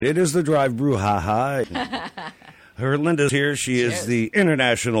It is the Drive Brouhaha. Her Linda's here. She is the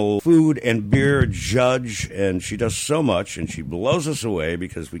international food and beer judge, and she does so much, and she blows us away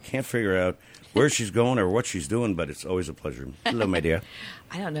because we can't figure out where she's going or what she's doing, but it's always a pleasure. Hello, my dear.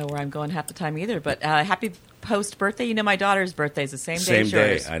 I don't know where I'm going half the time either, but happy post-birthday. You know my daughter's birthday is the same day Same as day.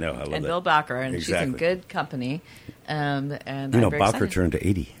 yours. I know. I love and that. Bill Bacher, and Exactly. she's in good company. And You know, I'm very Bacher excited. turned to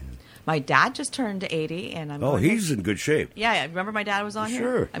 80. My dad just turned 80, and I'm Oh, going he's in good shape. Yeah, remember my dad was on here?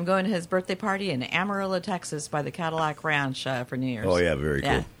 Sure. I'm going to his birthday party in Amarillo, Texas by the Cadillac Ranch for New Year's. Oh, yeah, very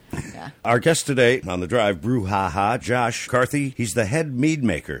cool. Yeah. Our guest today on the Drive Brouhaha, Josh McCarthy. He's the head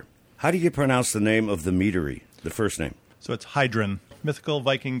Meadmaker. How do you pronounce the name of the meadery, the first name? So it's Heidrun, mythical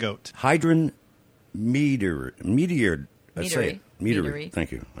Viking goat. Heidrun Meadery. Meadery.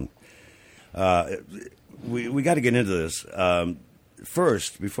 Thank you. We got to get into this.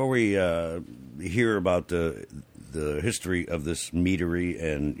 First, before we hear about the history of this meadery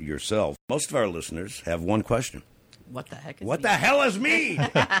and yourself, most of our listeners have one question. What the heck is What mead? the hell is mead?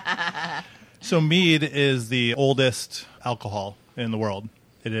 So mead is the oldest alcohol in the world.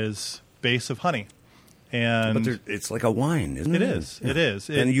 It is base of honey. And But it's like a wine, isn't it? it is. It is.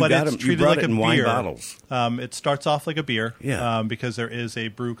 And you but got it's you treated brought like it a in wine beer. bottles. It starts off like a beer Yeah. because there is a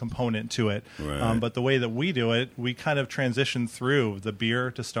brew component to it. Right. But the way that we do it, we kind of transition through the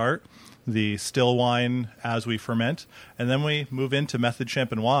beer to start, the still wine as we ferment, and then we move into method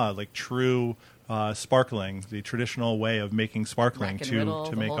champenois, like true sparkling, the traditional way of making sparkling Rack and to riddle,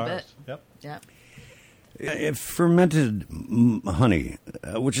 the make whole ours. bit. Yep. Yeah. Fermented Honey,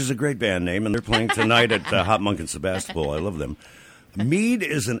 which is a great band name, and they're playing tonight at Hot Monk in Sebastopol. I love them. Mead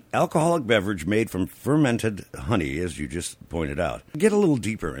is an alcoholic beverage made from fermented honey, as you just pointed out. Get a little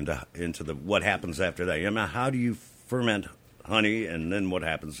deeper into what happens after that. I mean, how do you ferment honey, and then what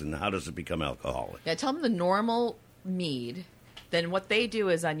happens, and how does it become alcoholic? Yeah, tell them the normal mead. Then what they do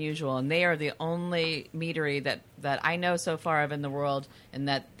is unusual, and they are the only meadery that I know so far of in the world, and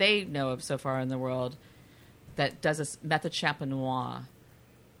that they know of so far in the world, that does a method champenois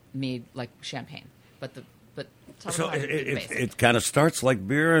mead like champagne. But tell So them how to do the basic. it kind of starts like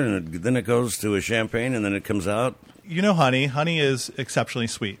beer, and then it goes to a champagne, and then it comes out. You know, honey is exceptionally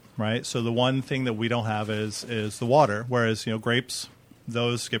sweet, right? So the one thing that we don't have is the water, whereas, grapes,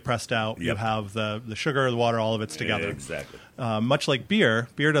 those get pressed out. Yep. You have the sugar, the water, all of it's together. Exactly. Much like beer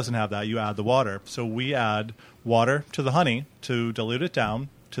doesn't have that. You add the water. So we add water to the honey to dilute it down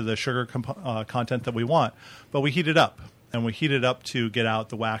to the sugar content that we want. But we heat it up, and we heat it up to get out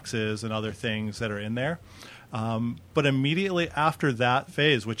the waxes and other things that are in there. But immediately after that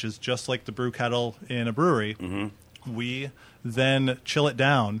phase, which is just like the brew kettle in a brewery, we then chill it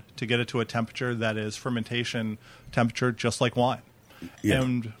down to get it to a temperature that is fermentation temperature, just like wine. Yeah.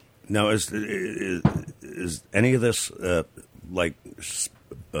 And Now, is any of this like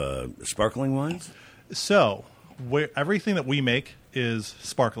sparkling wines? so everything that we make is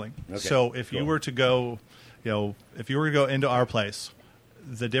sparkling. Okay. So if you Cool. were to go, if you were to go into our place,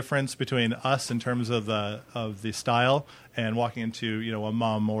 the difference between us in terms of the style and walking into a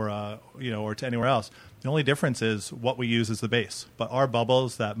Mum or or to anywhere else, the only difference is what we use as the base. But our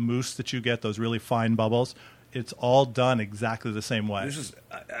bubbles, that mousse that you get, those really fine bubbles, it's all done exactly the same way.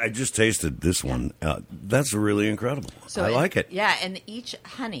 I just tasted this one. That's really incredible. I like it. Yeah, and each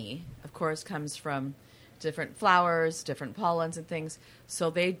honey, of course, comes from different flowers, different pollens and things.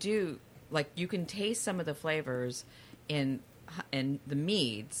 So they do, like, you can taste some of the flavors in the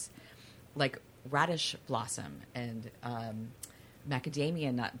meads, like radish blossom and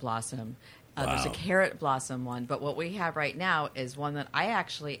macadamia nut blossom. There's a Wow. carrot blossom one, but what we have right now is one that I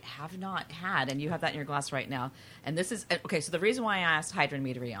actually have not had, and you have that in your glass right now. And this is okay. So the reason why I asked Heidrun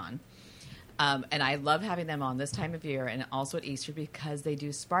Meadery on, and I love having them on this time of year, and also at Easter because they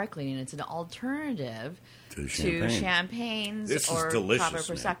do sparkling, and it's an alternative To to champagne. champagnes This is or delicious,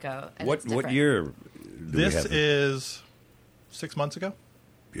 proper man. prosecco. And What it's different. year? Do we This have it? is 6 months ago.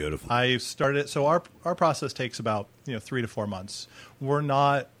 Beautiful. I started. So our process takes about 3 to 4 months. We're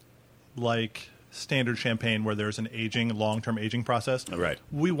not like standard champagne where there's an long-term aging process. Right.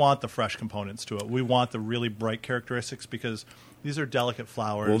 We want the fresh components to it. We want the really bright characteristics because these are delicate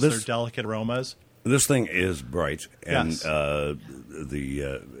flowers. Well, They're delicate aromas. This thing is bright, and Yes.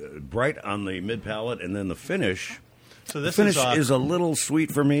 the bright on the mid palate, and then the finish. So this the finish is, is a little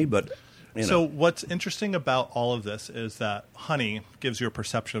sweet for me, but So what's interesting about all of this is that honey gives you a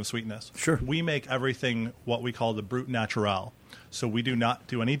perception of sweetness. Sure. We make everything what we call the brut naturel. So we do not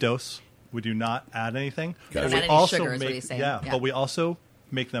do any dose. We do not add anything. Gotcha. Don't We add any also sugar is what make, he's saying. yeah, Yeah. but we also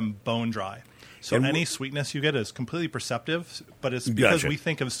make them bone dry. So And any sweetness you get is completely perceptive, but it's because Gotcha. we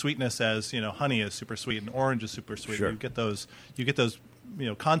think of sweetness as, honey is super sweet and orange is super sweet. Sure. You get those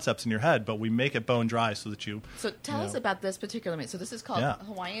concepts in your head, but we make it bone dry so that you. So tell us about this particular mead. So this is called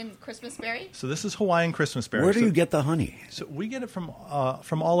Hawaiian Christmas berry. So this is Hawaiian Christmas berry. Where do you get the honey? So we get it from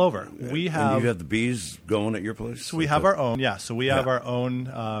all over. We have. And you have the bees going at your place. So we have our own. Yeah. So we have our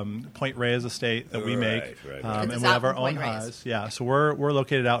own Point Reyes estate that we make, and we have our own hives. Yeah. So we're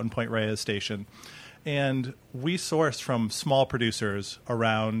located out in Point Reyes Station, and we source from small producers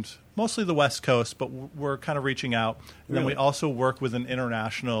around mostly the West Coast, but we're kind of reaching out. And then we also work with an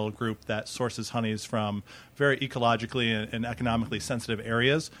international group that sources honeys from very ecologically and economically sensitive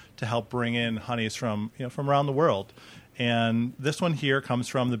areas to help bring in honeys from around the world. And this one here comes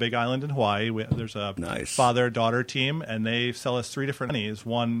from the Big Island in Hawaii. There's a father-daughter team, and they sell us 3 different honeys.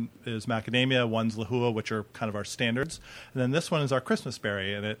 One is macadamia, one's lahua, which are kind of our standards. And then this one is our Christmas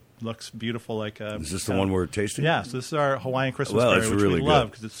berry, and it looks beautiful like a... Is this the one we're tasting? Yeah, so this is our Hawaiian Christmas berry, which we love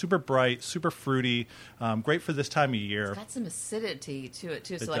because it's super bright, super fruity, great for this time of year. It's got some acidity to it,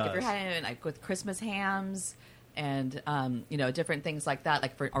 too. So if you're having it with Christmas hams... and different things like that,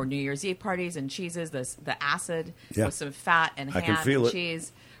 like for our New Year's Eve parties and cheeses, the acid with some fat and ham and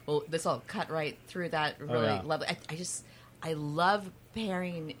cheese. Well, this will cut right through that. Really lovely. I love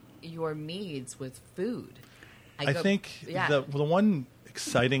pairing your meads with food. I think the one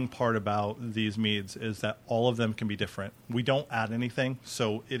exciting part about these meads is that all of them can be different. We don't add anything,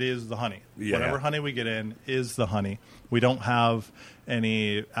 so it is the honey. Yeah. Whatever honey we get in is the honey. We don't have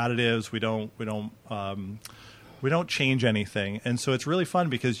any additives. We don't change anything. And so it's really fun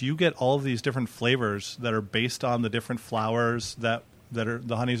because you get all of these different flavors that are based on the different flowers that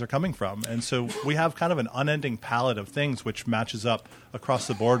the honeys are coming from. And so we have kind of an unending palette of things which matches up across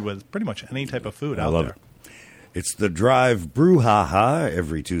the board with pretty much any type of food out there. It. It's the Drive Brouhaha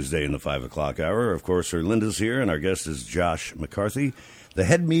every Tuesday in the 5 o'clock hour. Of course, Linda's here, and our guest is Josh McCarthy, the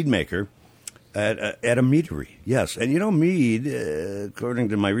head mead maker at a meadery. Yes, and mead, according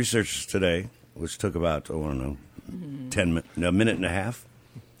to my research today, which took about, a minute and a half.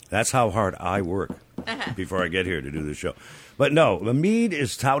 That's how hard I work before I get here to do the show. But no, the mead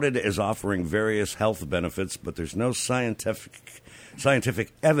is touted as offering various health benefits, but there's no scientific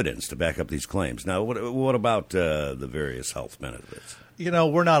evidence to back up these claims. Now, what about the various health benefits?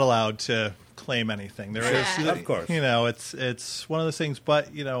 We're not allowed to claim anything. There is, of course. It's one of those things. But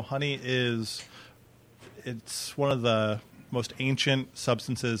honey it's one of the most ancient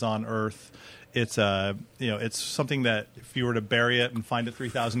substances on Earth. It's it's something that if you were to bury it and find it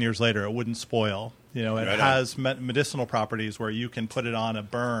 3,000 years later, it wouldn't spoil. It has medicinal properties where you can put it on a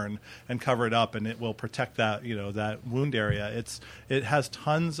burn and cover it up, and it will protect that that wound area. It has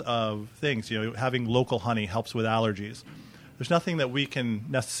tons of things. Having local honey helps with allergies. There's nothing that we can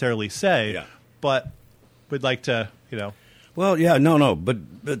necessarily say, but we'd like to Well, yeah, no, but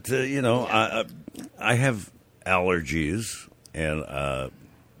I have allergies, and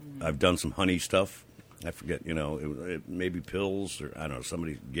I've done some honey stuff. I forget, it maybe pills or I don't know.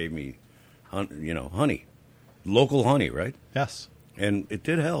 Somebody gave me, honey, local honey, right? Yes, and it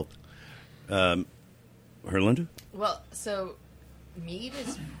did help. Herlinda? Well, so mead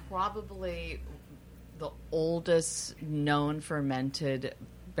is probably the oldest known fermented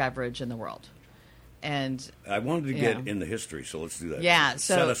beverage in the world. And I wanted to get in the history, so let's do that. Yeah,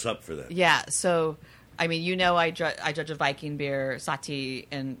 set us up for that. Yeah, so I mean, I judge a Viking beer, Sahti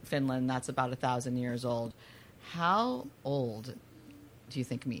in Finland. That's about 1,000 years old. How old do you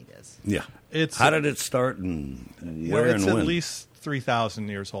think mead is? Yeah, how did it start and where and when? It's at least 3,000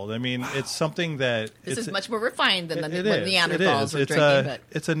 years old. I mean, it's something that this is much more refined than what Neanderthals were drinking.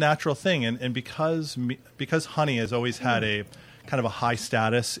 It's a natural thing, and because honey has always had a kind of a high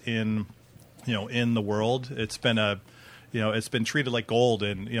status in the world, it's been it's been treated like gold,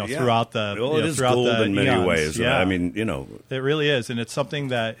 and throughout the it is throughout gold the in many eons. ways. Yeah. I mean, it really is, and it's something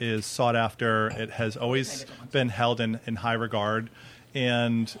that is sought after. It has always been held in high regard,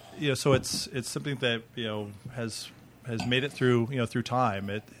 and so it's something that has made it through through time.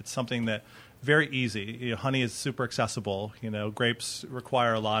 It's something that very easy. Honey is super accessible. Grapes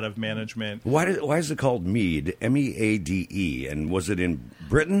require a lot of management. Why is it called mead? Meade, and was it in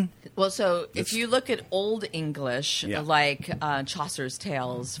Britain? Well, so if you look at Old English, like Chaucer's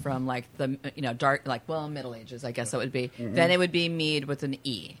Tales from like the dark, Middle Ages, I guess that would be. Mm-hmm. Then it would be mead with an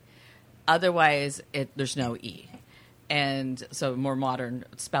E. Otherwise, there's no E, and so more modern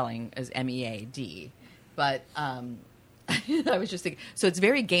spelling is MEAD. But I was just thinking, so it's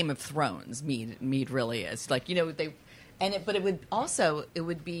very Game of Thrones. Mead really is but it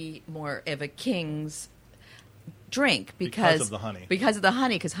would be more of a king's drink because of the honey. Because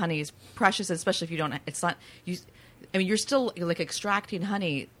honey is precious, especially if you don't. It's not you. I mean, you're still extracting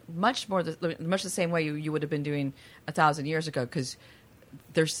honey much the same way you would have been doing 1,000 years ago because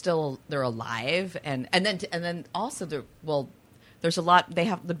they're alive, and then also there's a lot.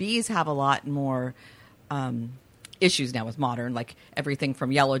 The bees have a lot more issues now with modern, like everything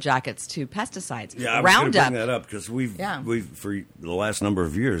from yellow jackets to pesticides. Yeah, I was going to Roundup. bring that up because we've for the last number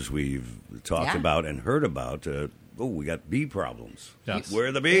of years we've talked about and heard about. We got bee problems. Yes. Where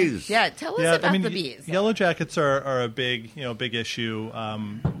are the bees? Yeah, tell us about the bees. Yellow jackets are a big issue.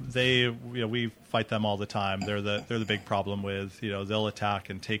 We fight them all the time. They're the big problem with, they'll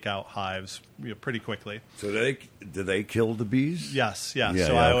attack and take out hives pretty quickly. So do they kill the bees? Yes. Yeah,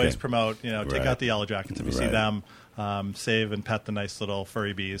 So I always okay. promote, take out the yellow jackets if you see them. Save and pet the nice little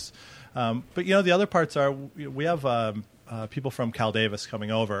furry bees. But the other parts are we have people from Cal Davis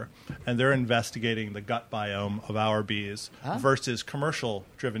coming over, and they're investigating the gut biome of our bees versus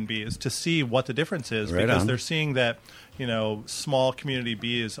commercial-driven bees to see what the difference is, because they're seeing that small community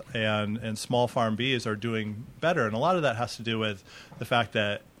bees and small farm bees are doing better, and a lot of that has to do with the fact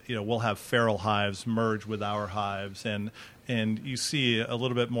that we'll have feral hives merge with our hives, and you see a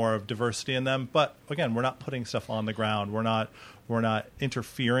little bit more of diversity in them. But again, we're not putting stuff on the ground. We're not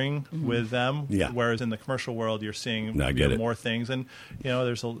interfering with them. Yeah. Whereas in the commercial world, you're seeing more things, and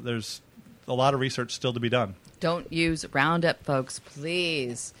there's a lot of research still to be done. Don't use Roundup, folks,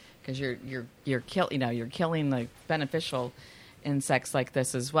 please, because you're killing the beneficial insects like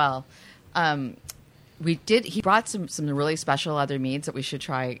this as well. He brought some really special other meads that we should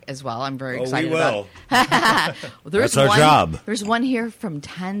try as well. I'm very excited about. That's our job. There's one here from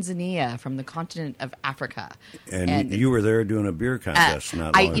Tanzania, from the continent of Africa. And you were there doing a beer contest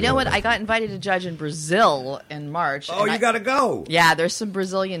not long ago. You know what? I got invited to judge in Brazil in March. Oh, you got to go. Yeah, there's some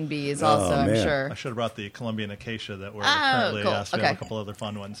Brazilian bees also, I'm sure. I should have brought the Colombian acacia that we're currently asked. We have a couple other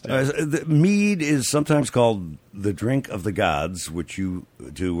fun ones, too. The mead is sometimes called the drink of the gods, which you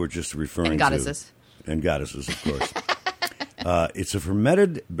two were just referring to. And goddesses. And goddesses, of course. It's a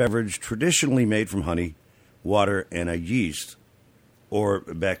fermented beverage traditionally made from honey, water, and a yeast or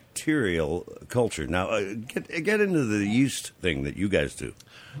bacterial culture. Now, get into the yeast thing that you guys do.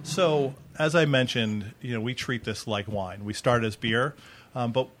 So, as I mentioned, we treat this like wine. We start as beer,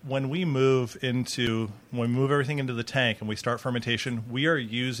 but when we move everything into the tank and we start fermentation, we are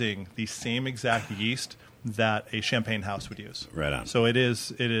using the same exact yeast that a champagne house would use. Right on. So it is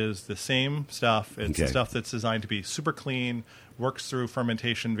the same stuff. It's the stuff that's designed to be super clean, works through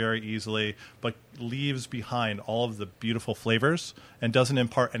fermentation very easily, but leaves behind all of the beautiful flavors and doesn't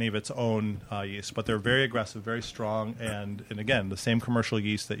impart any of its own yeast. But they're very aggressive, very strong, and again, the same commercial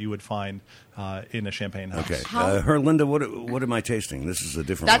yeast that you would find in a champagne house. Okay. Herlinda, what am I tasting? This is a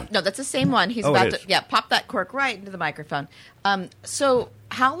different one. No, that's the same one. He's about to pop that cork right into the microphone. So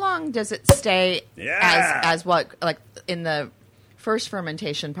how long does it stay as what, like in the first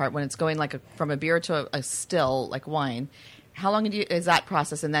fermentation part when it's going from a beer to a still, like wine? How long is that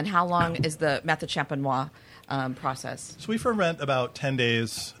process, and then how long is the method champenois process? So we ferment about 10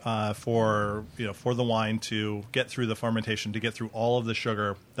 days for the wine to get through the fermentation, to get through all of the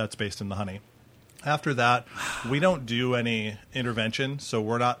sugar that's based in the honey. After that, we don't do any intervention, so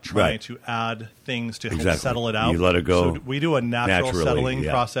we're not trying to add things to help settle it out. You let it go. So we do a natural settling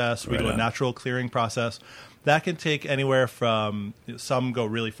process. We do a on. natural clearing process. That can take anywhere from, some go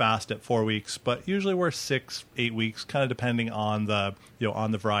really fast at 4 weeks, but usually we're 6-8 weeks, kind of depending on the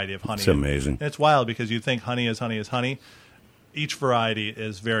variety of honey. It's amazing. And it's wild because you think honey is honey. Each variety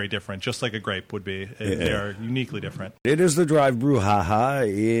is very different, just like a grape would be. They're uniquely different. It is the Drive Brouhaha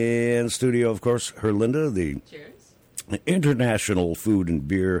in studio, of course, Herlinda, the international food and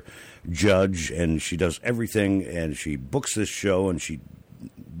beer judge, and she does everything, and she books this show, and she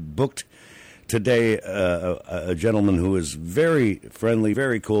booked today a gentleman who is very friendly,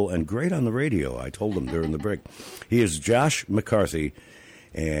 very cool, and great on the radio. I told him during the break. He is Josh McCarthy,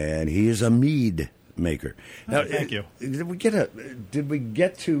 and he is a mead maker. Now, thank you. Did we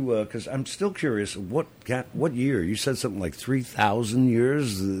get to? Because I'm still curious. What year? You said something like 3,000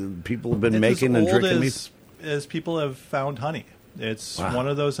 years. People have been making and drinking mead. As people have found honey. It's one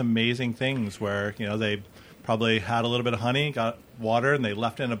of those amazing things where they probably had a little bit of honey, got water, and they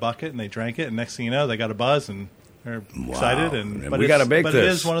left it in a bucket and they drank it, and next thing you know, they got a buzz and they're excited. And we got to make this. But it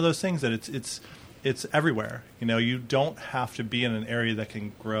is one of those things that it's everywhere. You don't have to be in an area that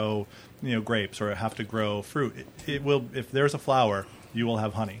can grow grapes or have to grow fruit. It will, if there's a flower, you will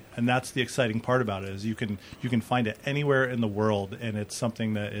have honey, and that's the exciting part about it. Is you can find it anywhere in the world, and it's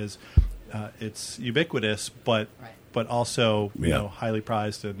something that is it's ubiquitous, but also highly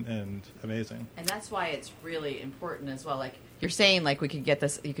prized and amazing. And that's why it's really important as well. Like you're saying, like we could get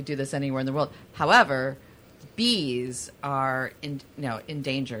this, you could do this anywhere in the world. However, bees are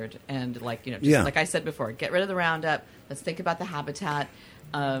endangered, and like Yeah. like I said before, get rid of the Roundup. Let's think about the habitat.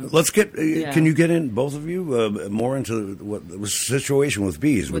 Let's get. Can you get in, both of you, more into what the situation with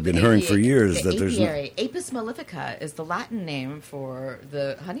bees? We've been hearing for years that there's apiary. Apis mellifica is the Latin name for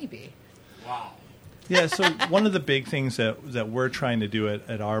the honeybee. Wow. Yeah, so one of the big things that we're trying to do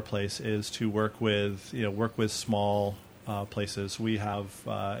at our place is to work with small places. We have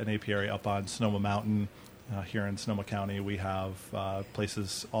an apiary up on Sonoma Mountain here in Sonoma County. We have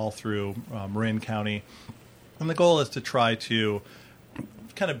places all through Marin County, and the goal is to try to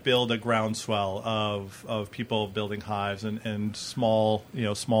kind of build a groundswell of people building hives and small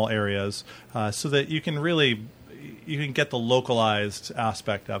areas, so that you can get the localized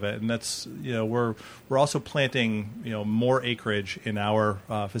aspect of it. And that's we're also planting more acreage in our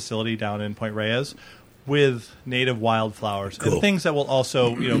facility down in Point Reyes with native wildflowers and things that will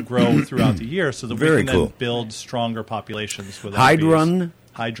also grow throughout the year, so that we can then build stronger populations with Heidrun.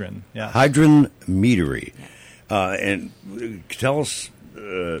 Heidrun, yeah. Heidrun Meadery. And tell us,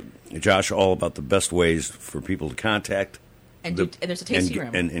 Josh, all about the best ways for people to contact. And there's a tasting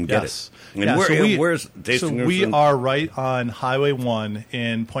room. And get Yes. it. And where's the tasting room? We are right on Highway 1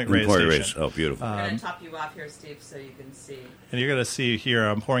 in Point Reyes Station. Oh, beautiful. I'm going to top you off here, Steve, so you can see. And you're going to see here,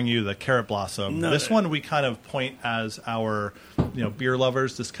 I'm pouring you the carrot blossom. This one we kind of point as our beer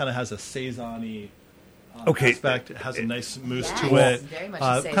lovers. This kind of has a saison-y aspect. It has a nice mousse to it. Very much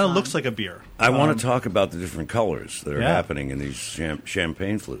Kind of looks like a beer. I want to talk about the different colors that are happening in these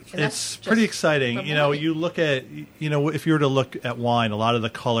champagne flutes. It's pretty exciting. You look at, if you were to look at wine, a lot of the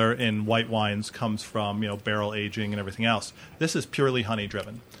color in white wines comes from, barrel aging and everything else. This is purely honey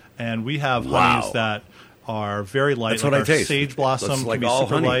driven. And we have honeys that are very light. That's like what I our taste. Sage blossom like can be all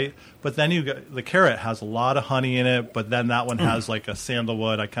super honey. light. But then the carrot has a lot of honey in it, but then that one has like a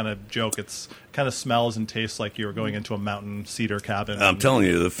sandalwood. I kind of joke it's kind of smells and tastes like you were going into a mountain cedar cabin. I'm telling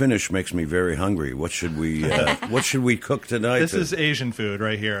you, the finish makes me very hungry. What should we cook tonight? This is Asian food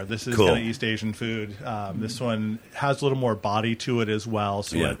right here. This is kind of East Asian food. This one has a little more body to it as well,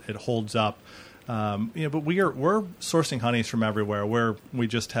 so it holds up. But we're sourcing honeys from everywhere. We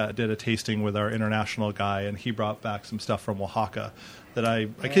just did a tasting with our international guy, and he brought back some stuff from Oaxaca that I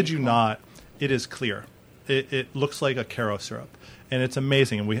kid you not, it is clear. It looks like a Caro syrup, and it's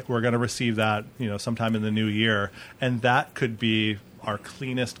amazing. And we're going to receive that sometime in the new year, and that could be our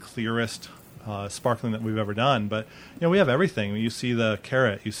cleanest, clearest sparkling that we've ever done. But we have everything. You see the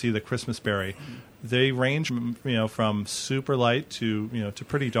carrot, you see the Christmas berry. They range, from super light to to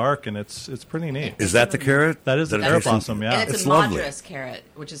pretty dark, and it's pretty neat. Is that the carrot? That is the carrot blossom, yeah. And it's a lovely. Madras carrot,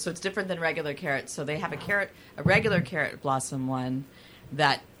 so it's different than regular carrot. So they have a regular carrot blossom one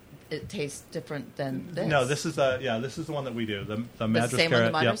that it tastes different than this. No, this is the one that we do. The Madras same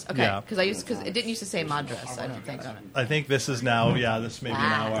carrot. one, the Madras? Yep, Okay, yeah. because it didn't used to say Madras, I don't think on it. I think this is now, this may be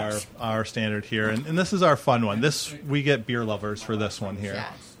now our standard here. And this is our fun one. We get beer lovers for this one here.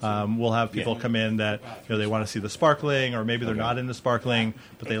 We'll have people come in that they want to see the sparkling, or maybe they're not into sparkling,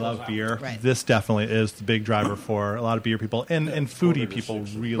 but they love beer. Right. This definitely is the big driver for a lot of beer people. And foodie people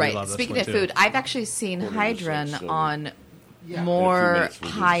really love this Speaking one, of too. food, I've actually seen Heidrun on more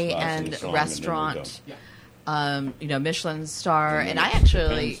high-end restaurant, Michelin star, and I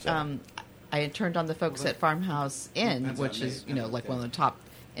actually I turned on the folks at Farmhouse Inn, which is like one of the top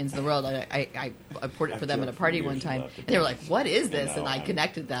inns in the world. I poured it for them at a party one time, and they were like, "What is this?" And I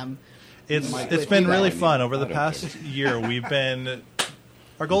connected them. It's been really fun over the past year.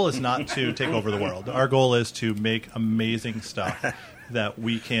 Our goal is not to take over the world. Our goal is to make amazing stuff that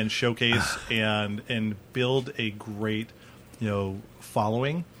we can showcase and build a great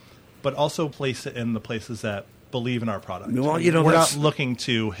following, but also place it in the places that believe in our product. Well, we're not looking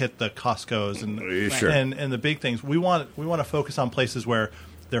to hit the Costco's Sure. and the big things. We want to focus on places where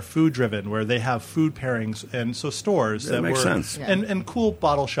they're food driven, where they have food pairings, and so stores That makes sense. and cool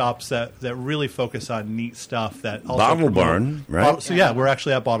bottle shops that really focus on neat stuff. That also Bottle Barn, right? We're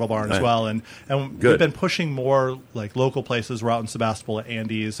actually at Bottle Barn as well, and we've been pushing more like local places. We're out in Sebastopol at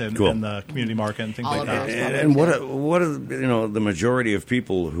Andy's and the community market and things like that. And what are the majority of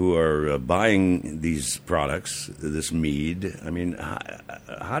people who are buying these products, this mead? I mean,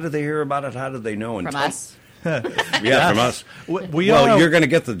 how do they hear about it? How do they know? From us. From us. You're going to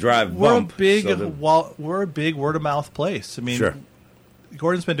get the drive We're bump. We're a big word of mouth place. I mean, Sure.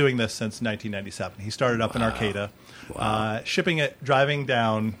 Gordon's been doing this since 1997. He started up in Arcata, shipping it, driving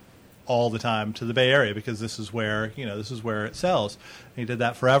down all the time to the Bay Area because this is where it sells. And he did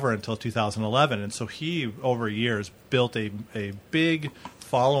that forever until 2011, and so he over years built a big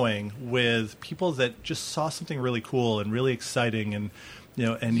following with people that just saw something really cool and really exciting and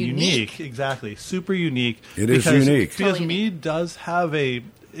and unique. Exactly, super unique. It is unique because Totally mead does have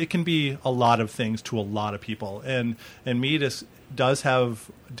it can be a lot of things to a lot of people, and mead does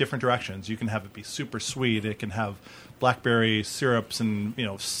have different directions. You can have it be super sweet. It can have blackberry syrups and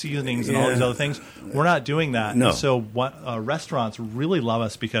seasonings and all these other things. We're not doing that. No. And so restaurants really love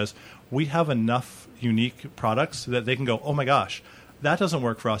us because we have enough unique products that they can go, oh my gosh, that doesn't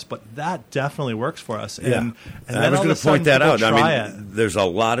work for us, but that definitely works for us. And I then was all going of a to sudden point that people out. try I mean, it. there's a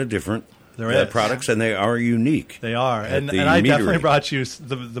lot of different products, and they are unique. They are, at and the I Meadery. definitely brought you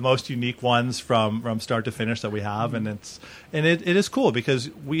the most unique ones from start to finish that we have, and it is cool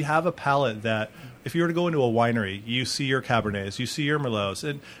because we have a palette that if you were to go into a winery, you see your Cabernets, you see your Merlots,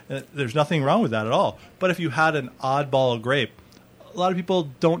 and there's nothing wrong with that at all. But if you had an oddball grape, a lot of people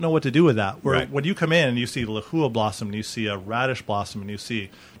don't know what to do with that. Where when you come in and you see Lehua blossom, and you see a radish blossom, and you see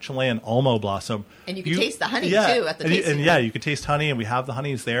Chilean Olmo blossom, And you can taste the honey, too, at the tasting room. you can taste honey, and we have the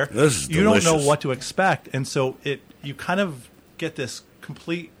honeys there. This is you don't know delicious. what to expect, and so you kind of get this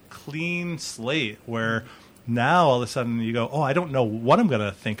complete clean slate where now all of a sudden you go, oh, I don't know what I'm going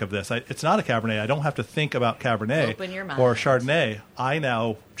to think of this. It's not a Cabernet. I don't have to think about Cabernet Open your or mind. Chardonnay. I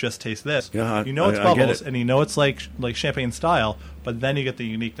now just taste this. Yeah, you know it's I get bubbles, it. and you know it's like champagne style, but then you get the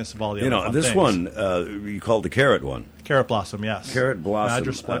uniqueness of all the other fun This things. one you called the carrot one. Carrot blossom, yes. Carrot blossom.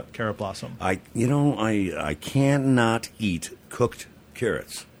 Madras split carrot blossom. I cannot eat cooked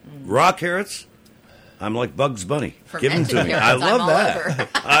carrots. Raw carrots, I'm like Bugs Bunny. Give them to Fermented me. I carrots, I'm love all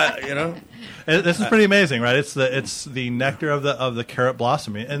that. over. This is pretty amazing, right? It's the nectar of the carrot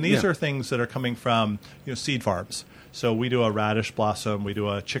blossom, and these Yeah. are things that are coming from seed farms. So we do a radish blossom, we do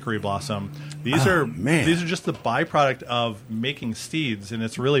a chicory blossom. These are just the byproduct of making seeds, and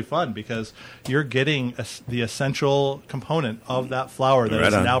it's really fun because you're getting the essential component of that flower that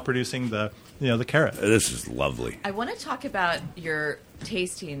is now producing the carrot. This is lovely. I want to talk about your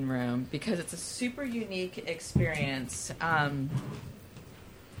tasting room because it's a super unique experience.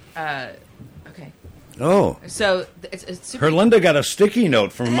 Okay. Oh, So it's super. Herlinda got a sticky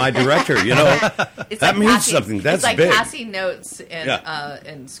note from my director. It's that like means passing- something. That's it's like big. passing notes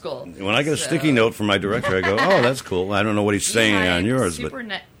in school. When I get a So- sticky note from my director, I go, "Oh, that's cool." I don't know what he's saying Behind on yours, but super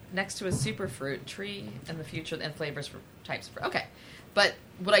next to a super fruit tree in the future and flavors for types of fruit. Okay, but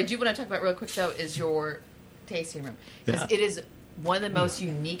what I do want to talk about real quick though is your tasting room because it is one of the most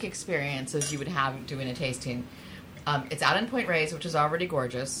unique experiences you would have doing a tasting. It's out in Point Reyes, which is already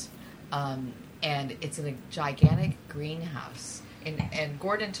gorgeous, and it's in a gigantic greenhouse. And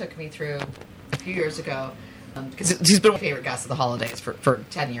Gordon took me through a few years ago because he's been my favorite guest of the holidays for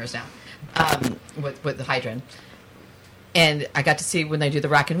 10 years now with the Heidrun. And I got to see when they do the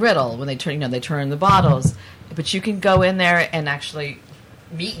rack and riddle, when they turn the bottles. But you can go in there and actually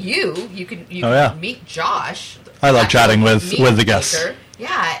meet you. You can meet Josh. I love chatting with the Meadmaker. guests.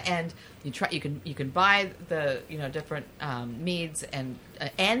 Yeah, and you can buy the different meads and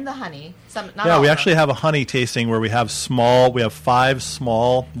the honey. We actually have a honey tasting where we have 5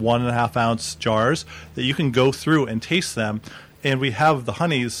 small 1.5 ounce jars that you can go through and taste them, and we have the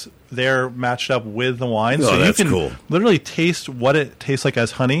honeys there matched up with the wine, so you can literally taste what it tastes like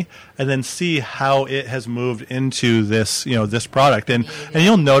as honey, and then see how it has moved into this this product, and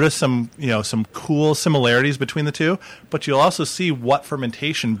you'll notice some cool similarities between the two, but you'll also see what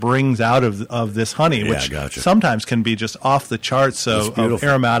fermentation brings out of this honey, which sometimes can be just off the charts of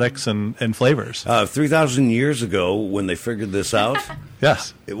aromatics and flavors. 3,000 years ago, when they figured this out,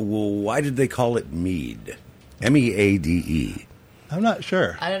 yes. Why did they call it mead? Meade. I'm not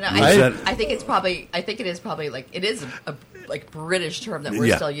sure. I don't know. I think it is probably like it is a British term that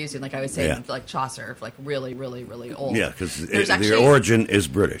we're still using. Like I was saying, like Chaucer, like really, really, really old. Yeah, because the origin is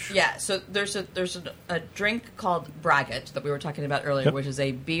British. Yeah. So there's a drink called braggot that we were talking about earlier, which is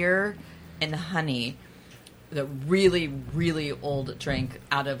a beer and honey, the really, really old drink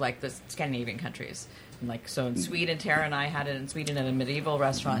out of like the Scandinavian countries. Like so in Sweden, Tara and I had it in Sweden at a medieval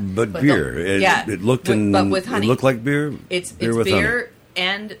restaurant. But beer, it looked but with honey. It looked like beer. It's with beer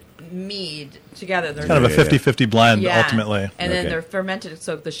and mead together. They're kind of a 50-50 blend ultimately. And then they're fermented.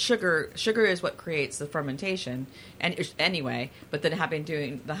 So the sugar is what creates the fermentation. And anyway, but then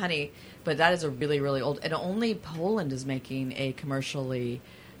doing the honey. But that is a really, really old. And only Poland is making a commercially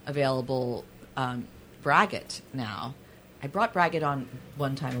available braggot now. I brought braggot on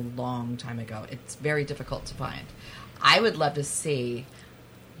one time a long time ago. It's very difficult to find. I would love to see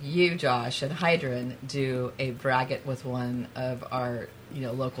you, Josh, and Heidrun do a braggot with one of our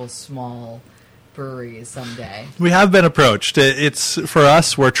local small breweries someday. We have been approached. It's for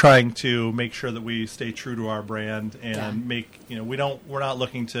us. We're trying to make sure that we stay true to our brand and make. We're not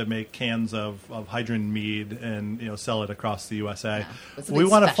looking to make cans of Heidrun mead and sell it across the USA. Yeah. We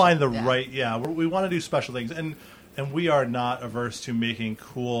want to find the right. Yeah, we want to do special things and we are not averse to making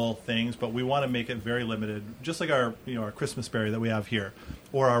cool things, but we want to make it very limited, just like our our Christmas berry that we have here,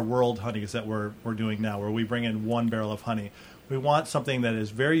 or our World Honeys that we're doing now, where we bring in 1 barrel of honey. We want something that is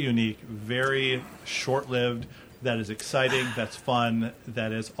very unique, very short-lived, that is exciting, that's fun,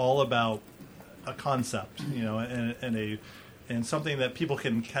 that is all about a concept, and something that people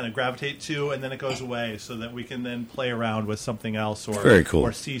can kind of gravitate to, and then it goes away, so that we can then play around with something else, or very cool,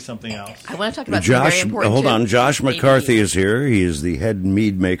 or see something else. I want to talk about Josh. very important. Hold on, Josh McCarthy is here. He is the head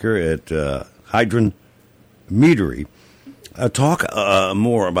mead maker at Heidrun Meadery. Talk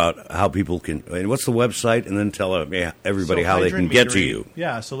more about how people can. And what's the website? And then tell everybody how they can get to you.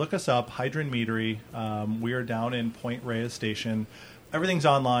 Yeah, so look us up, Heidrun Meadery. We are down in Point Reyes Station. Everything's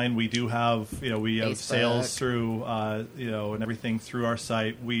online. We do have, we have sales through, and everything through our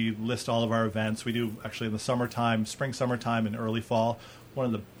site. We list all of our events. We do actually in the summertime, spring, summertime, and early fall. One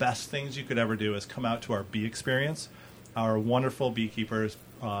of the best things you could ever do is come out to our bee experience. Our wonderful beekeepers,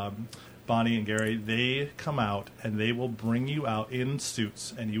 Bonnie and Gary, they come out and they will bring you out in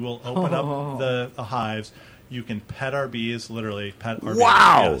suits, and you will open up the hives. You can pet our bees, literally pet our bees.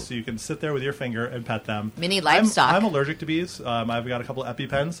 Yeah, so you can sit there with your finger and pet them. Mini livestock. I'm allergic to bees. I've got a couple of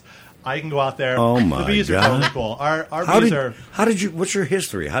EpiPens. I can go out there. Oh my God. The bees are totally cool. Our bees are. How did you? What's your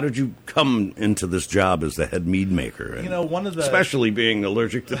history? How did you come into this job as the head mead maker? And one of the especially being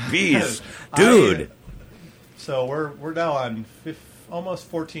allergic to bees, dude. So we're now on almost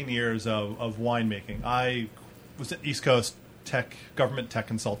 14 years of winemaking. I was an East Coast government tech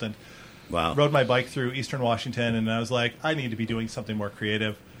consultant. Wow. Rode my bike through Eastern Washington, and I was like, I need to be doing something more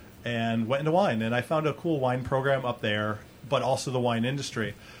creative, and went into wine. And I found a cool wine program up there, but also the wine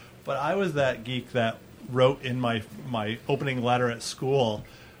industry. But I was that geek that wrote in my opening letter at school,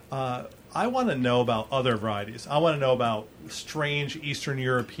 I want to know about other varieties. I want to know about strange Eastern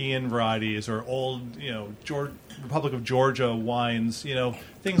European varieties or old, Republic of Georgia wines,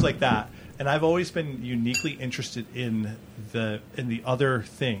 things like that. And I've always been uniquely interested in the other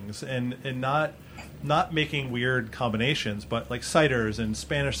things, and not making weird combinations, but like ciders and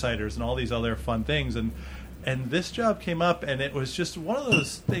Spanish ciders and all these other fun things. And this job came up, and it was just one of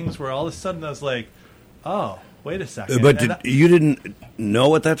those things where all of a sudden I was like, oh, wait a second. But you didn't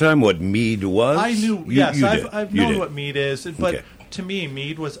know at that time what mead was? I knew, yes. I've known what mead is, but okay. To me,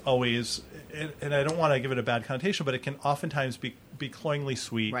 mead was always, and I don't want to give it a bad connotation, but it can oftentimes be cloyingly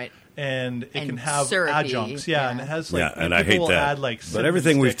sweet. Right. And it can have syrupy, adjuncts, and it has and I hate that. But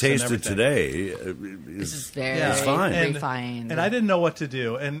everything we've tasted today is very fine, refined. And I didn't know what to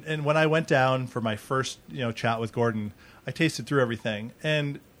do. And when I went down for my first chat with Gordon, I tasted through everything,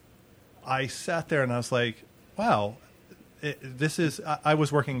 and I sat there and I was like, wow. This is. I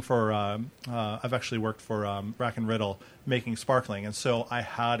was working for. I've actually worked for Rack and Riddle making sparkling, and so I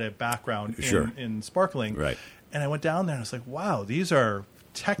had a background in sparkling. Right. And I went down there and I was like, wow, these are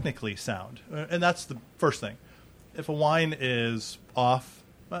technically sound, and that's the first thing. If a wine is off,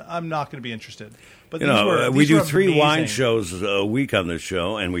 I'm not going to be interested. But we do 3 amazing wine shows a week on this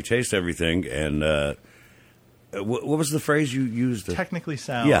show, and we taste everything. And what was the phrase you used? Technically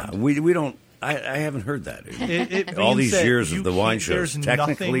sound. Yeah, we don't. I haven't heard that. It all these years of of the wine shows,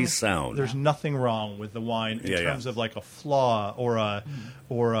 technically sound. There's nothing wrong with the wine in terms of like a flaw or a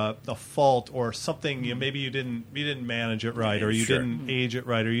fault or something. Maybe you didn't manage it right, or you didn't age it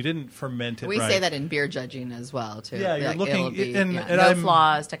right, or you didn't ferment it right. We say that in beer judging as well too. Yeah, you're looking and no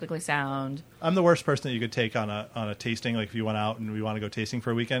flaws, technically sound. I'm the worst person that you could take on a tasting. Like if you went out and we want to go tasting for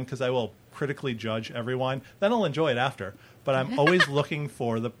a weekend, because I will critically judge every wine. Then I'll enjoy it after. But I'm always looking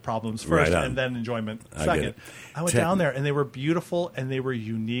for the problems first and then enjoyment second. I went down there, and they were beautiful, and they were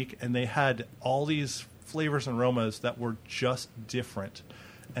unique, and they had all these flavors and aromas that were just different.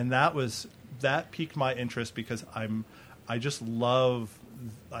 And that piqued my interest, because I just love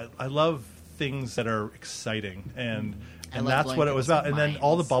I love things that are exciting, and that's what it was about. And then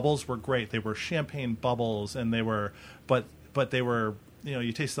all the bubbles were great. They were champagne bubbles, and they were but they were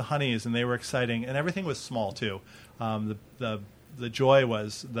you taste the honeys, and they were exciting, and everything was small too. The joy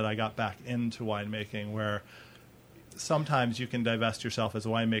was that I got back into winemaking, where sometimes you can divest yourself as a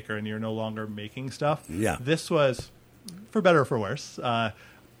winemaker and you're no longer making stuff. Yeah. This was, for better or for worse,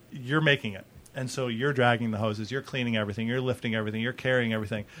 you're making it. And so you're dragging the hoses, you're cleaning everything, you're lifting everything, you're carrying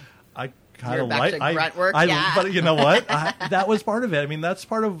everything. I kind of like grunt work, but you know what? That was part of it. I mean, that's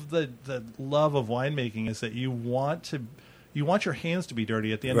part of the love of winemaking, is that you want you want your hands to be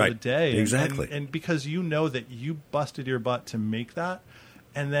dirty at the end Right. of the day. Exactly. And because you know that you busted your butt to make that,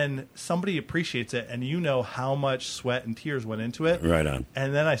 and then somebody appreciates it, and you know how much sweat and tears went into it. Right on.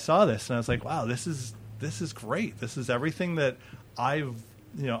 And then I saw this, and I was like, wow, this is great. This is everything that I've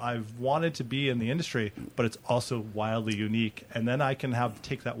wanted to be in the industry, but it's also wildly unique. And then I can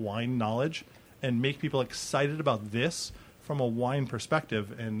take that wine knowledge and make people excited about this from a wine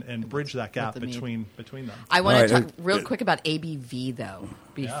perspective and bridge that gap between them. I want to All right, talk real quick about ABV, though.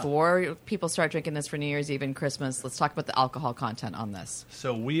 Before people start drinking this for New Year's Eve and Christmas, let's talk about the alcohol content on this.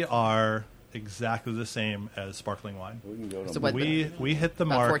 So we are exactly the same as sparkling wine. So what, We hit the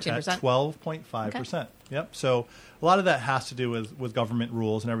about mark 14%? at 12.5%. Okay. Yep. So a lot of that has to do with government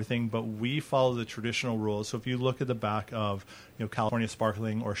rules and everything, but we follow the traditional rules. So if you look at the back of California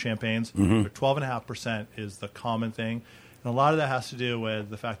sparkling or champagnes, 12.5% is the common thing. And a lot of that has to do with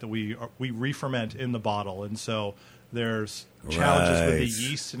the fact that we re-ferment in the bottle. And so there's challenges with the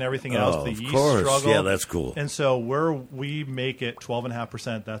yeast and everything else. The yeast struggle. Yeah, that's cool. And so we make it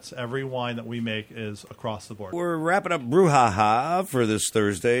 12.5%. That's every wine that we make is across the board. We're wrapping up Brouhaha for this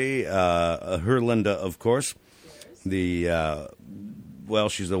Thursday. Herlinda, of course. She's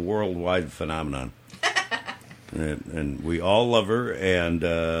a worldwide phenomenon. and we all love her. And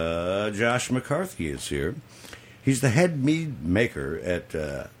Josh McCarthy is here. He's the head mead maker at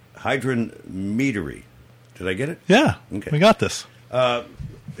Heidrun Meadery. Did I get it? Yeah, okay. We got this.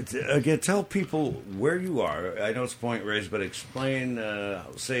 Again, tell people where you are. I know it's Point Reyes, but explain,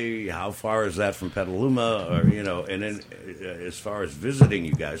 say, how far is that from Petaluma, or and then as far as visiting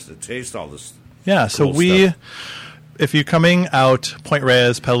you guys to taste all this. Yeah, cool so stuff. If you're coming out Point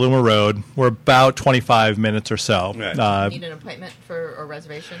Reyes, Petaluma Road, we're about 25 minutes or so. Right. Need an appointment or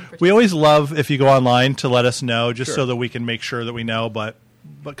reservation? We always love if you go online to let us know, just Sure. so that we can make sure that we know. But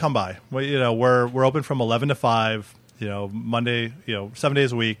come by. We're open from 11 to 5. Monday. 7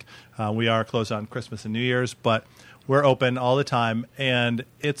 days a week. We are closed on Christmas and New Year's, but we're open all the time, and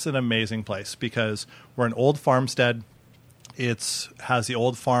it's an amazing place because we're an old farmstead. It has the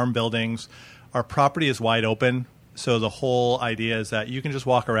old farm buildings. Our property is wide open. So the whole idea is that you can just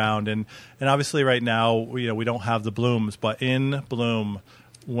walk around, and obviously right now we don't have the blooms, but in bloom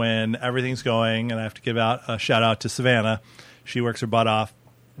when everything's going, and I have to give out a shout out to Savannah. She works her butt off.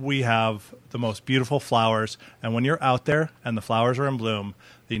 We have the most beautiful flowers, and when you're out there and the flowers are in bloom,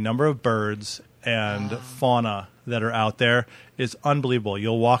 the number of birds and fauna that are out there is unbelievable.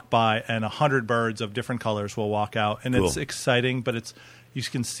 You'll walk by, and 100 birds of different colors will walk out, and It's exciting, but you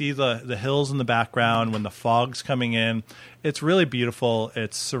can see the hills in the background when the fog's coming in. It's really beautiful.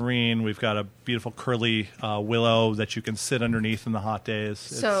 It's serene. We've got a beautiful curly willow that you can sit underneath in the hot days.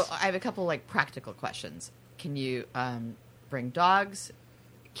 So I have a couple practical questions. Can you bring dogs,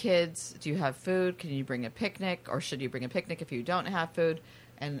 kids? Do you have food? Can you bring a picnic, or should you bring a picnic if you don't have food?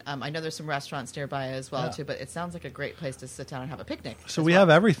 And I know there's some restaurants nearby as well too, but it sounds like a great place to sit down and have a picnic. So we have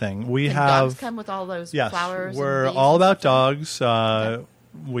everything. Can dogs come with all those flowers? We're and all about stuff? dogs.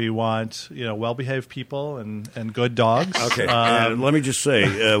 We want well-behaved people and good dogs. Okay, and let me just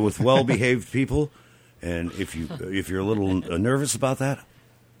say, with well-behaved people, and if you're a little nervous about that,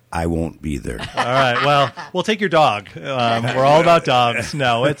 I won't be there. All right. Well, we'll take your dog. We're all about dogs.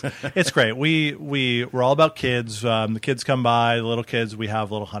 No, it's great. We're all about kids. The kids come by, the little kids. We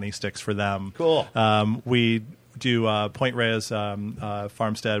have little honey sticks for them. Cool. We do Point Reyes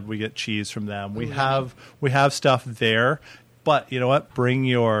Farmstead. We get cheese from them. We have stuff there. But you know what? Bring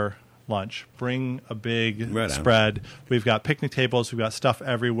your lunch. Bring a big spread. We've got picnic tables. We've got stuff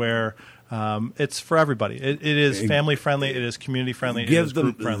everywhere. It's for everybody. It is family friendly. It is community friendly. Give it is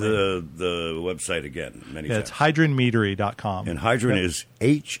group friendly. the website again. It's HeidrunMeadery.com. And Heidrun is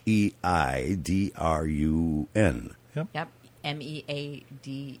Heidrun. Yep. Meadery.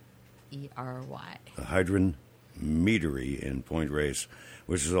 Heidrun Meadery in Point Reyes,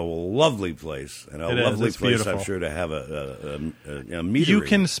 which is a lovely place, and a lovely It's place, beautiful. I'm sure, to have a meadery. You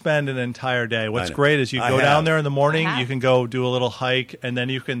can spend an entire day. What's great is you go down there in the morning, you can go do a little hike, and then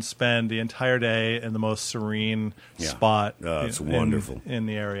you can spend the entire day in the most serene spot it's wonderful. in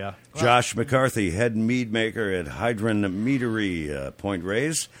the area. Josh McCarthy, head mead maker at Heidrun Meadery, Point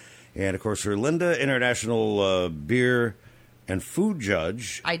Reyes, and, of course, Herlinda, international beer and food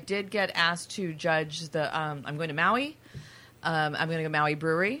judge. I did get asked to judge the. I'm going to Maui. I'm going to go Maui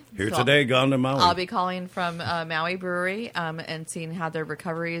Brewery. Here today, gone to Maui. I'll be calling from Maui Brewery and seeing how their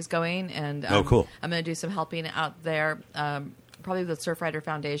recovery is going. And cool. I'm going to do some helping out there, probably with the Surfrider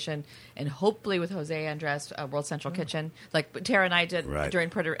Foundation, and hopefully with Jose Andres, World Central Kitchen, like Tara and I did after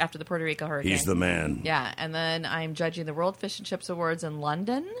the Puerto Rico hurricane. He's the man. Yeah, and then I'm judging the World Fish and Chips Awards in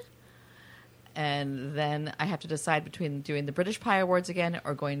London. And then I have to decide between doing the British Pie Awards again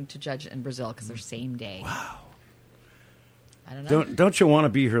or going to judge in Brazil because they're same day. Wow. I don't know. Don't you want to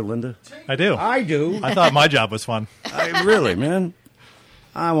be here, Linda? I do. I do. I thought my job was fun. Really, man.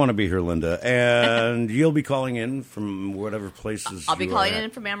 I want to be here, Linda. And you'll be calling in from whatever places I'll be you calling are at.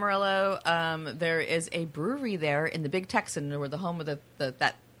 in from Amarillo. There is a brewery there in the Big Texan, where the home of the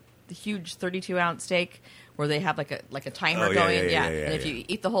huge 32-ounce steak, where they have like a timer Oh, going. yeah, And if you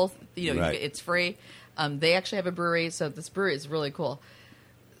eat the whole, Right. it's free. They actually have a brewery, so this brewery is really cool.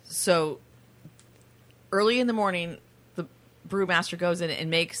 So early in the morning, the brewmaster goes in and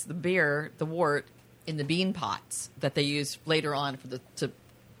makes the beer, the wort, in the bean pots that they use later on for the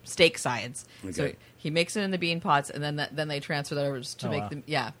steak sides. Okay. So he makes it in the bean pots, and then they transfer that over to make wow. them.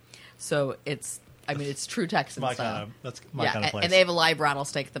 Yeah, so it's true Texan style. That's my kind of place. and they have a live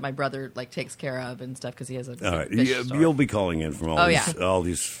rattlesnake that my brother takes care of and stuff because he has a All right. fish store. You'll be calling in from Oh, yeah. all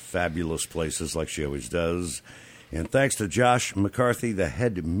these fabulous places like she always does. And thanks to Josh McCarthy, the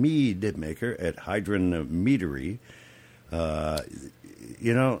head mead maker at Heidrun Meadery.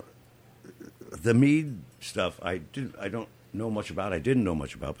 The mead stuff I don't know much about. I didn't know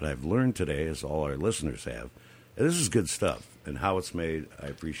much about, but I've learned today, as all our listeners have. And this is good stuff. And how it's made, I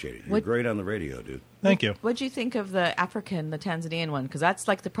appreciate it. You're great on the radio, dude. Thank you. What'd you think of the Tanzanian one? Because that's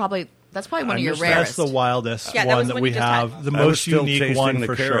like probably one of your missed that. rarest. That's the wildest Yeah, that was one the that one we you just have. had. The I was most still unique tasting one the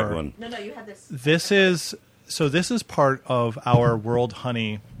for carrot sure. one. No, you had this. This is part of our World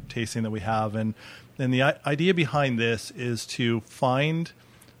Honey tasting that we have, and the idea behind this is to find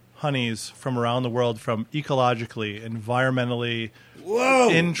honeys from around the world, from ecologically, environmentally Whoa!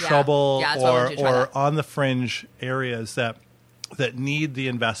 in trouble Yeah, that's why I wanted you to try or that. on the fringe areas that need the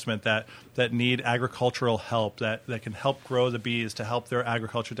investment, that need agricultural help, that can help grow the bees, to help their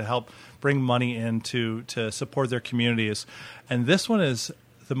agriculture, to help bring money in to support their communities. And this one is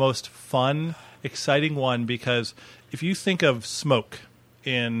the most fun, exciting one, because if you think of smoke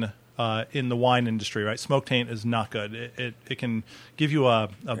in the wine industry, right? Smoke taint is not good. It can give you a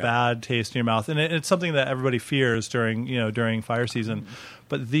bad taste in your mouth, and it's something that everybody fears during fire season. Mm-hmm.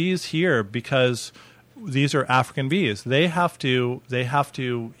 But these here, because these are African bees, they have to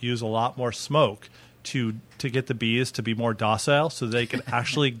use a lot more smoke to get the bees to be more docile, so they can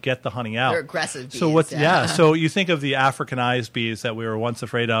actually get the honey out. They're aggressive bees. So yeah. so you think of the Africanized bees that we were once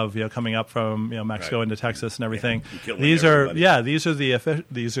afraid of, coming up from Mexico Right. into Texas and everything. Killing These everybody. are these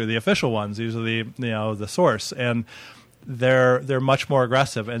are the official ones. These are the source, and they're much more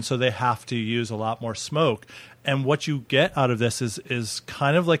aggressive, and so they have to use a lot more smoke. And what you get out of this is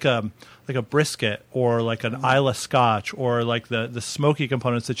kind of like a brisket, or like an Islay Scotch, or like the smoky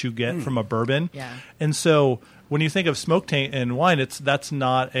components that you get from a bourbon. Yeah. And so when you think of smoke taint in wine, that's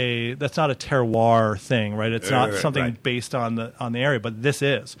not a terroir thing, right? It's not something right. based on the area, but this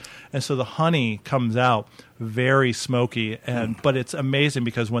is. And so the honey comes out very smoky, but it's amazing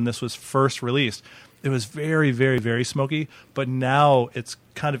because when this was first released, it was very, very, very smoky, but now it's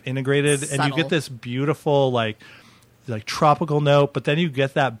kind of integrated, and you Subtle. get this beautiful like tropical note, but then you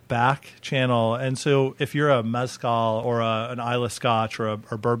get that back channel. And so if you're a mezcal or an Islay Scotch or a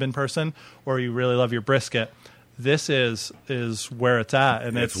bourbon person, or you really love your brisket, this is where it's at,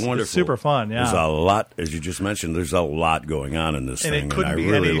 and it's wonderful. It's super fun. Yeah, There's a lot, as you just mentioned. There's a lot going on in this and thing, it couldn't and I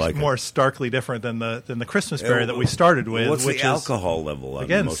be really any like more it. starkly different than the Christmas berry that we started with. What's which the is, alcohol level? On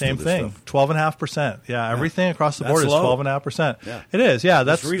again, most same of this thing, stuff? 12.5%. Yeah, everything across the board That's is low. 12.5%. Yeah. It is. Yeah,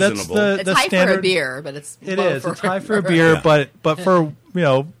 that's reasonable. the It's high standard for a beer, but it's It low is. For It's high for a beer, Yeah. but for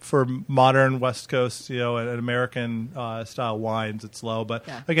for modern West Coast and American style wines, it's low. But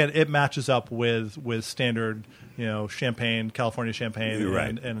Yeah. again, it matches up with standard champagne, California champagne, You're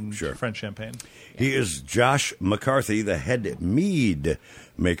right. and Sure. French champagne. He is Josh McCarthy, the head mead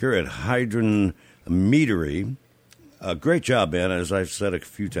maker at Heidrun Meadery. Great job, man. As I've said a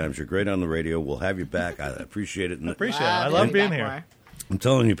few times, you're great on the radio. We'll have you back. I appreciate it. And Appreciate it. Wow, I we'll love be being back here. more. I'm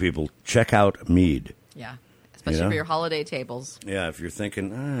telling you, people, check out mead. Yeah, especially You know? for your holiday tables. Yeah, if you're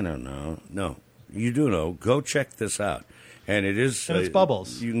thinking, I don't know. No, you do know. Go check this out. And it is... And it's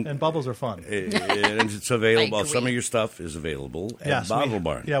bubbles, you can- and bubbles are fun. and it's available. I agree. Some of your stuff is available at Yes, Bottle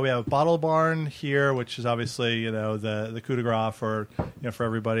Barn. Yeah, we have Bottle Barn here, which is obviously the coup de grace for for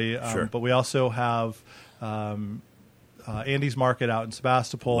everybody. Sure. But we also have Andy's Market out in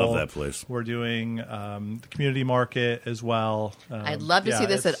Sebastopol. Love that place. We're doing the community market as well. I'd love to yeah, see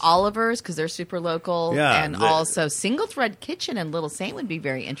this at it's- Oliver's because they're super local, Yeah, and the- also Single Thread Kitchen and Little Saint would be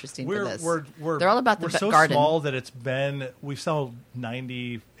very interesting for this. We're they're all about the we're so garden. small that we've sold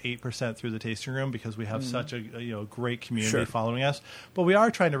 98% through the tasting room because we have such a great community Sure. following us. But we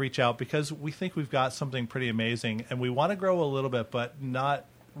are trying to reach out because we think we've got something pretty amazing, and we want to grow a little bit, but not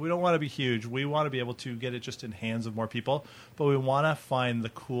We don't want to be huge. We want to be able to get it just in hands of more people, but we want to find the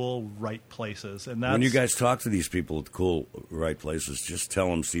cool, right places. And that's, when you guys talk to these people at cool, right places, just tell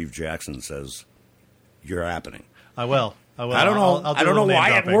them Steve Jackson says you're happening. I will. I don't know. I'll do I don't know why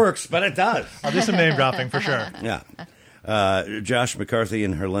dropping. it works, but it does. I'll do some name dropping for sure. Yeah. Josh McCarthy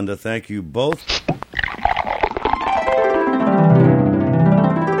and Herlinda, thank you both.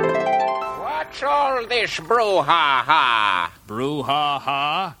 What's all this brouhaha?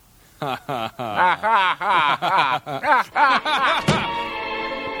 Brouhaha?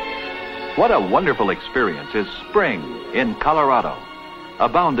 What a wonderful experience is spring in Colorado,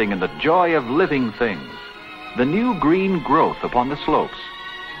 abounding in the joy of living things, the new green growth upon the slopes,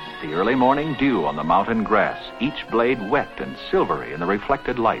 the early morning dew on the mountain grass, each blade wet and silvery in the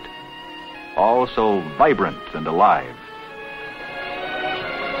reflected light, all so vibrant and alive.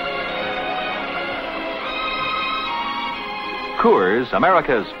 Coors,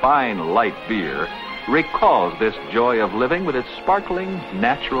 America's fine light beer, recalls this joy of living with its sparkling,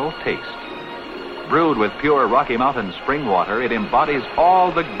 natural taste. Brewed with pure Rocky Mountain spring water, it embodies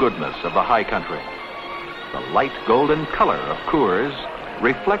all the goodness of the high country. The light golden color of Coors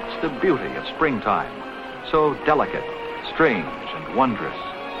reflects the beauty of springtime, so delicate, strange, and wondrous.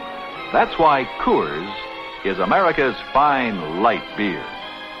 That's why Coors is America's fine light beer,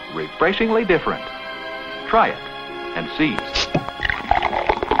 refreshingly different. Try it and see.